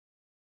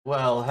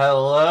Well,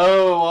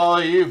 hello,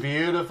 all you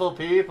beautiful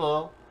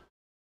people.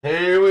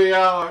 Here we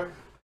are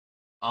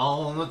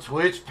on the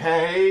Twitch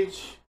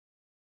page.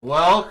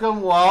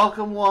 Welcome,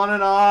 welcome, one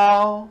and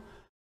all.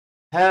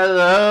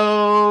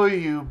 Hello,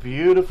 you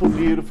beautiful,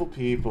 beautiful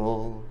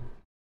people.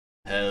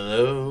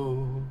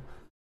 Hello,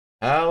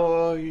 how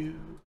are you?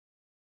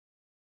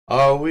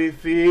 Are we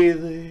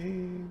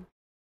feeling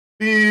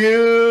beautiful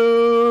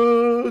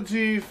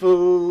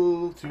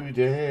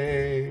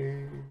today?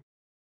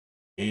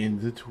 In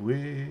the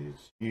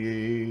Twitch,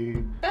 yeah.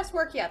 Best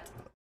work yet.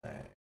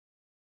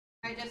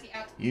 Alright, Jesse,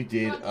 out. You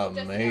did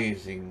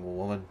amazing,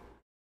 woman.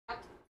 Out.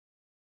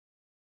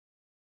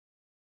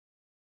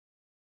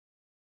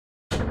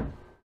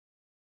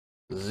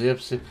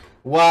 Zips it.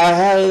 Why,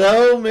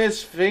 hello,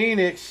 Miss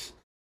Phoenix.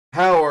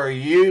 How are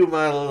you,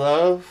 my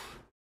love?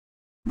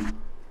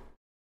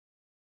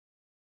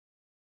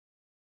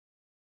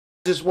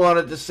 Just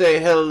wanted to say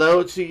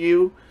hello to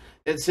you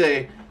and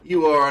say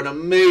you are an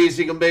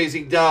amazing,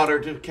 amazing daughter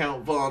to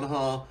Count Von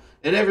Huh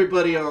and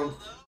everybody on.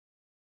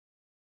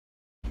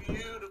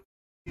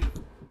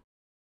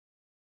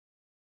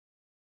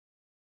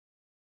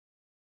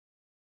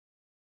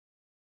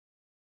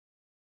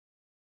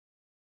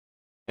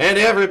 And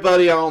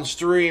everybody on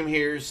stream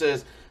here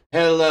says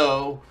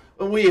hello.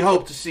 And we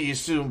hope to see you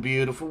soon,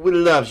 beautiful. We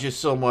love you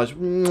so much.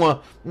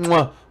 Mwah,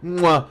 mwah,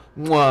 mwah,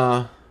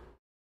 mwah.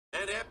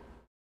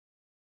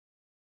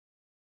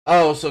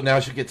 Oh, so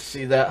now she'll get to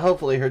see that.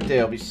 Hopefully her day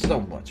will be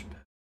so much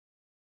better.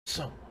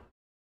 So much.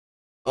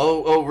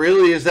 Oh,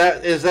 really? Is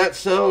that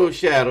so,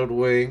 Shadowed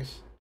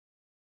Wings?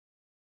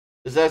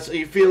 Is that so?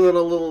 You feeling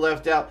a little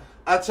left out?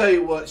 I'll tell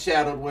you what,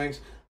 Shadowed Wings.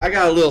 I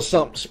got a little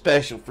something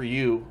special for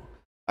you.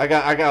 I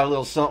got a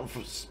little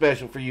something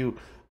special for you.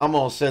 I'm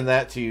gonna send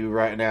that to you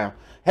right now.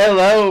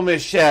 Hello,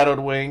 Miss Shadowed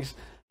Wings.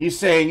 You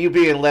saying you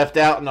being left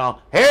out and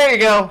all? Here you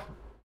go.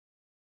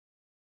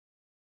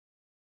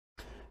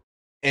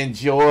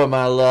 Enjoy,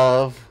 my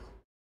love.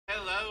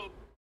 Hello.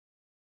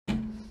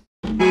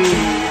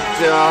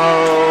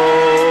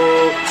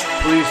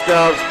 Please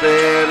stop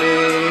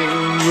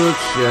spamming the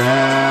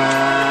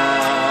chat.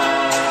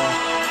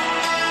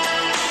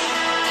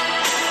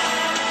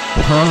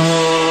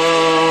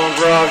 Punk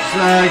rock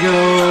psycho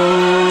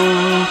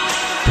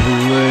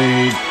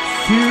played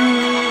to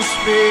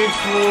speech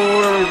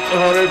for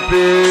 100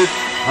 bits.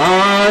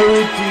 I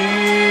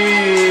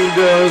redeemed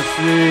a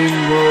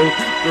single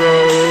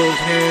girl's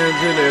hands,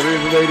 and every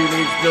lady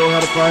needs to know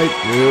how to fight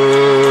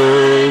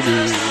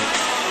dirty.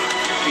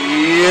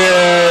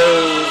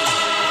 Yes,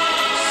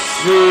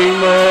 sing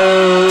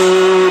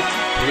mode.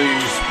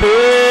 Please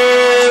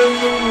spin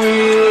the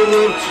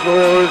wheel of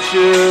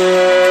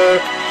torture.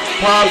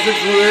 Pause the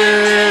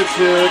glitch,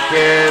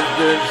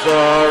 Captain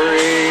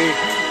sorry.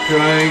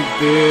 Crank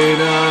the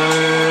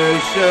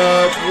nice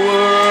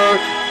upward.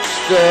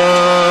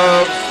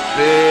 Stop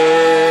spin.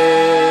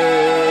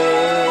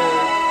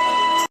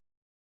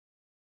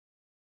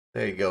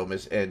 There you go,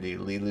 Miss Andy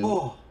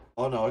Lilu.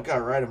 Oh no, it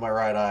got right in my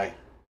right eye.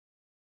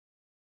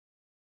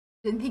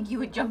 Didn't think you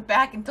would jump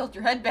back and tilt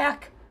your head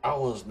back. I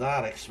was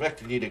not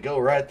expecting you to go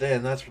right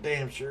then, that's for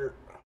damn sure.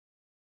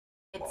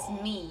 It's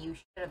me, you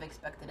should have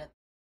expected it.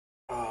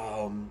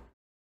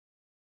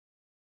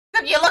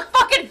 You look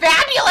fucking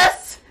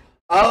fabulous!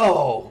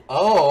 Oh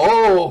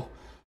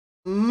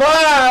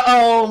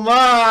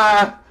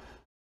my!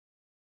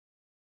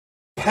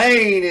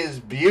 Pain is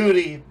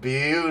beauty,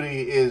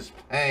 beauty is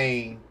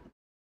pain.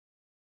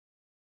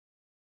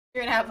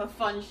 You're gonna have a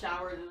fun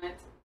shower tonight.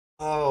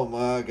 Oh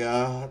my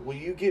god, will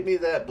you get me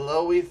that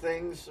blowy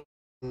thing so